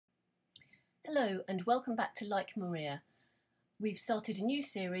Hello and welcome back to Like Maria. We've started a new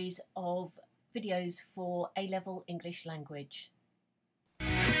series of videos for A-level English language.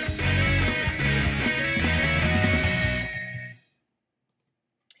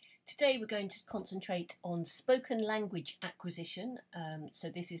 Today we're going to concentrate on spoken language acquisition, so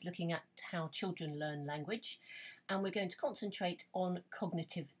this is looking at how children learn language, and we're going to concentrate on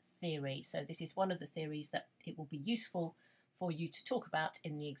cognitive theory, so this is one of the theories that it will be useful for you to talk about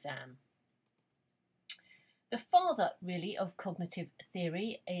in the exam. The father, really, of cognitive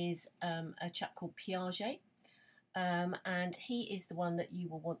theory is a chap called Piaget, and he is the one that you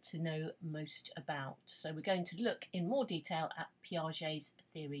will want to know most about. So we're going to look in more detail at Piaget's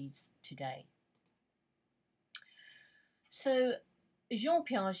theories today. So Jean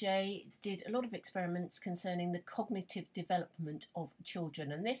Piaget did a lot of experiments concerning the cognitive development of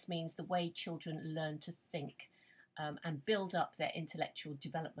children, and this means the way children learn to think and build up their intellectual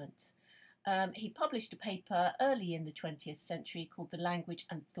development. He published a paper early in the 20th century called The Language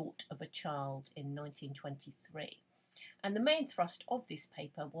and Thought of a Child in 1923. And the main thrust of this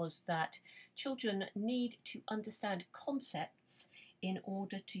paper was that children need to understand concepts in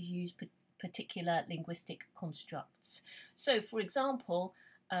order to use particular linguistic constructs. So, for example,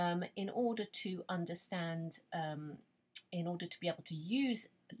 in order to be able to use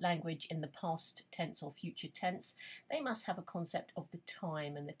language in the past tense or future tense, they must have a concept of the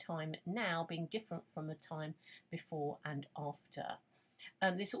time, and the time now being different from the time before and after.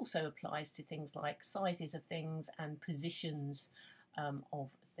 This also applies to things like sizes of things and positions of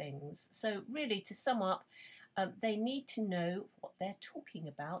things. So really, to sum up, they need to know what they're talking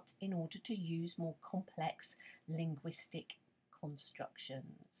about in order to use more complex linguistic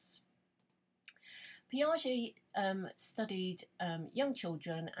constructions. Piaget studied young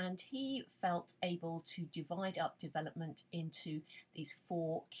children, and he felt able to divide up development into these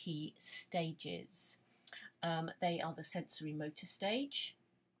four key stages. They are the sensory motor stage,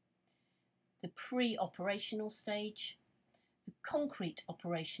 the pre-operational stage, the concrete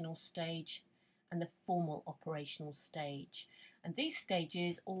operational stage, and the formal operational stage. And these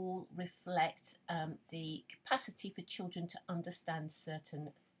stages all reflect the capacity for children to understand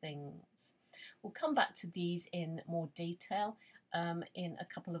certain things. We'll come back to these in more detail in a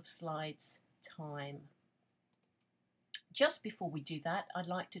couple of slides' time. Just before we do that, I'd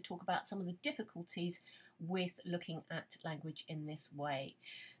like to talk about some of the difficulties with looking at language in this way.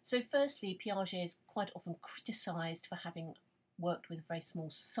 So firstly, Piaget is quite often criticised for having worked with a very small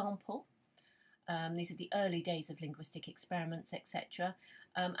sample. These are the early days of linguistic experiments, etc.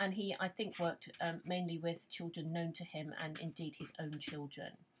 And he, I think, worked mainly with children known to him and indeed his own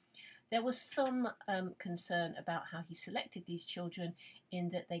children. There was some concern about how he selected these children, in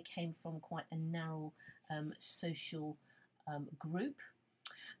that they came from quite a narrow social group.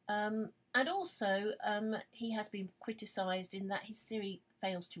 And also he has been criticised in that his theory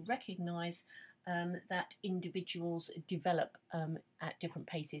fails to recognise that individuals develop at different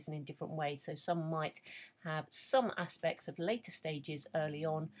paces and in different ways. So some might have some aspects of later stages early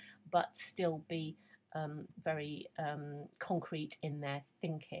on, but still be very concrete in their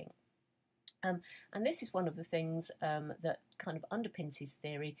thinking. And this is one of the things that kind of underpins his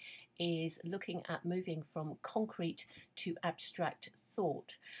theory, is looking at moving from concrete to abstract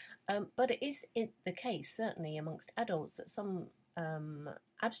thought. But it is the case, certainly amongst adults, that some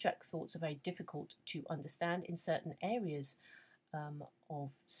abstract thoughts are very difficult to understand in certain areas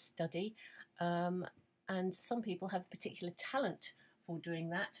of study. And some people have particular talent for doing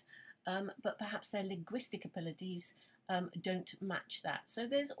that, but perhaps their linguistic abilities don't match that. So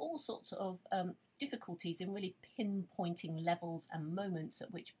there's all sorts of difficulties in really pinpointing levels and moments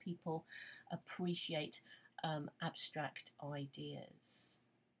at which people appreciate abstract ideas.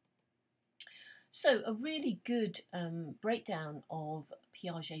 So a really good breakdown of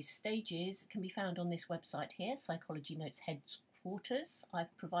Piaget's stages can be found on this website here, Psychology Notes Headquarters.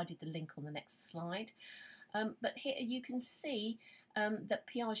 I've provided the link on the next slide. But here you can see that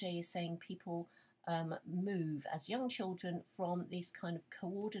Piaget is saying people move as young children from this kind of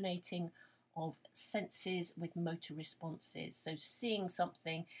coordinating of senses with motor responses. So seeing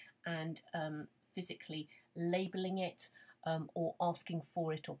something and physically labelling it or asking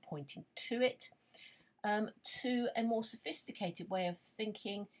for it or pointing to it, to a more sophisticated way of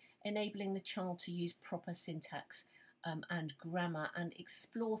thinking, enabling the child to use proper syntax and grammar and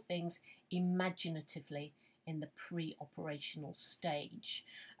explore things imaginatively in the pre-operational stage.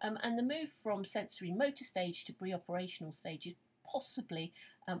 And the move from sensory motor stage to pre-operational stage is possibly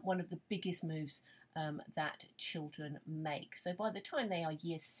one of the biggest moves that children make. So by the time they are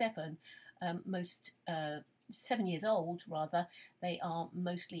year 7, 7 years old rather, they are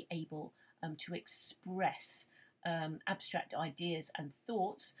mostly able to express abstract ideas and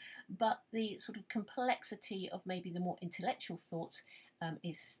thoughts, but the sort of complexity of maybe the more intellectual thoughts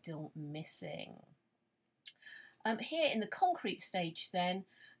is still missing. Here in the concrete stage then,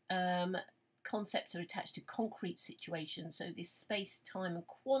 concepts are attached to concrete situations, so this space, time and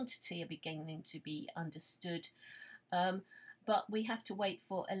quantity are beginning to be understood, but we have to wait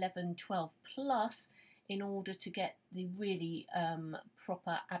for 11, 12 plus in order to get the really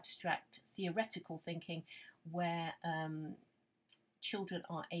proper abstract theoretical thinking where children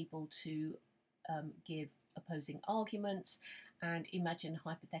are able to give opposing arguments and imagine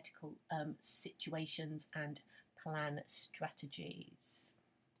hypothetical situations and plan strategies.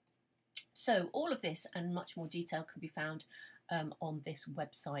 So all of this and much more detail can be found on this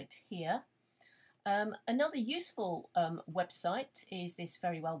website here. Another useful website is this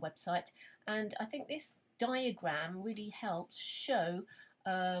Very Well website, and I think this diagram really helps show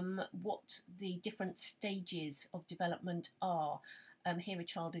what the different stages of development are. Here a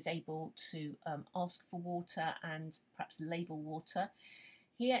child is able to ask for water and perhaps label water.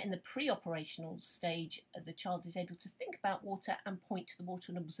 Here in the pre-operational stage, the child is able to think about water and point to the water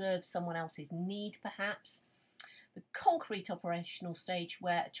and observe someone else's need perhaps. The concrete operational stage,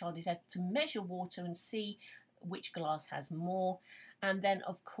 where a child is able to measure water and see which glass has more. And then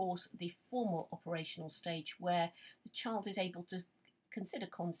of course the formal operational stage, where the child is able to consider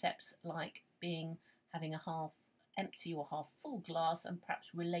concepts like having a half empty or half full glass and perhaps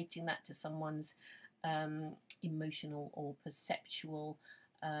relating that to someone's emotional or perceptual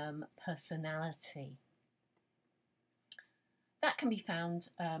personality. That can be found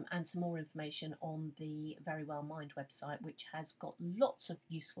and some more information on the Very Well Mind website, which has got lots of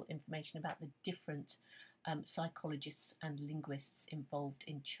useful information about the different psychologists and linguists involved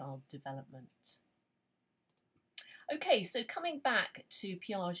in child development. Okay, so coming back to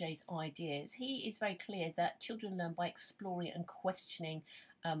Piaget's ideas, he is very clear that children learn by exploring and questioning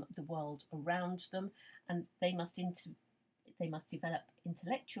the world around them, and they must develop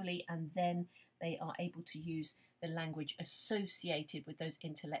intellectually, and then they are able to use the language associated with those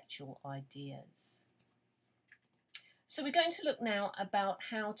intellectual ideas. So we're going to look now about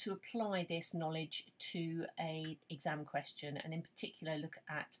how to apply this knowledge to an exam question, and in particular look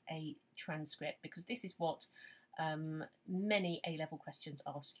at a transcript, because this is what many A-level questions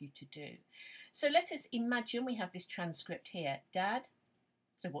ask you to do. So let us imagine we have this transcript here. Dad,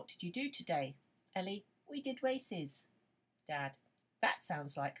 so what did you do today? Ellie, we did races. Dad, that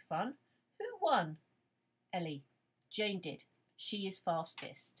sounds like fun. Who won? Ellie, Jane did. She is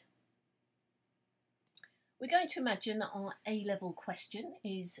fastest. We're going to imagine that our A-level question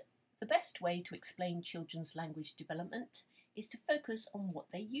is the best way to explain children's language development is to focus on what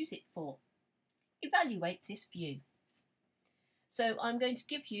they use it for. Evaluate this view. So I'm going to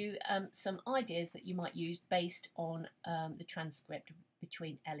give you some ideas that you might use based on the transcript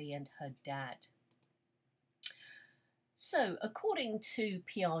between Ellie and her dad. So according to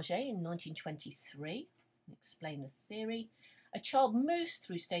Piaget in 1923, explain the theory, a child moves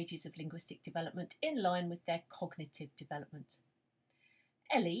through stages of linguistic development in line with their cognitive development.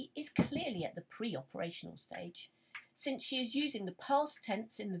 Ellie is clearly at the pre-operational stage, since she is using the past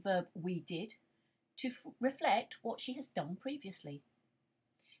tense in the verb we did to reflect what she has done previously.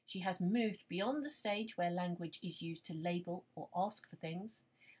 She has moved beyond the stage where language is used to label or ask for things,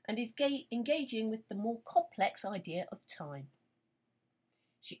 and is engaging with the more complex idea of time.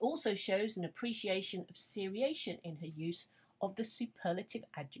 She also shows an appreciation of seriation in her use of the superlative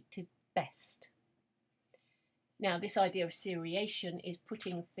adjective best. Now, this idea of seriation is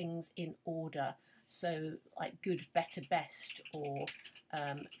putting things in order, so like good, better, best, or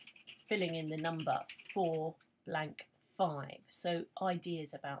filling in the number 4 blank 5. So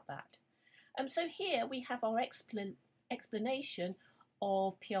ideas about that. So here we have our explanation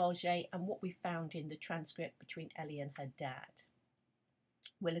of Piaget and what we found in the transcript between Ellie and her dad.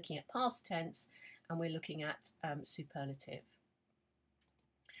 We're looking at past tense and we're looking at superlative.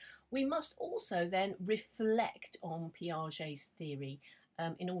 We must also then reflect on Piaget's theory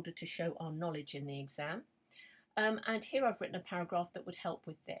in order to show our knowledge in the exam. And here I've written a paragraph that would help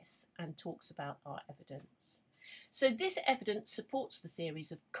with this and talks about our evidence. So this evidence supports the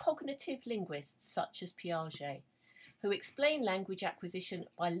theories of cognitive linguists such as Piaget, who explain language acquisition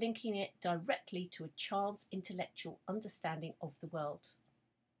by linking it directly to a child's intellectual understanding of the world.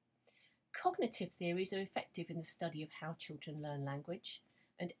 Cognitive theories are effective in the study of how children learn language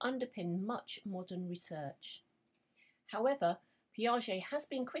and underpin much modern research. However, Piaget has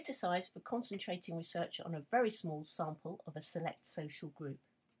been criticised for concentrating research on a very small sample of a select social group.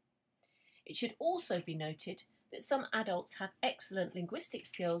 It should also be noted that some adults have excellent linguistic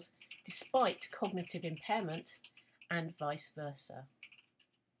skills despite cognitive impairment, and vice versa.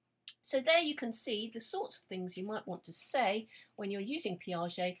 So there you can see the sorts of things you might want to say when you're using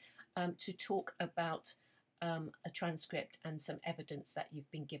Piaget to talk about a transcript and some evidence that you've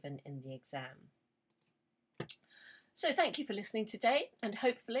been given in the exam. So thank you for listening today, and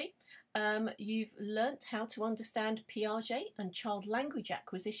hopefully you've learnt how to understand Piaget and child language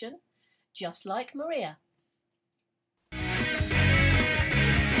acquisition, just like Maria.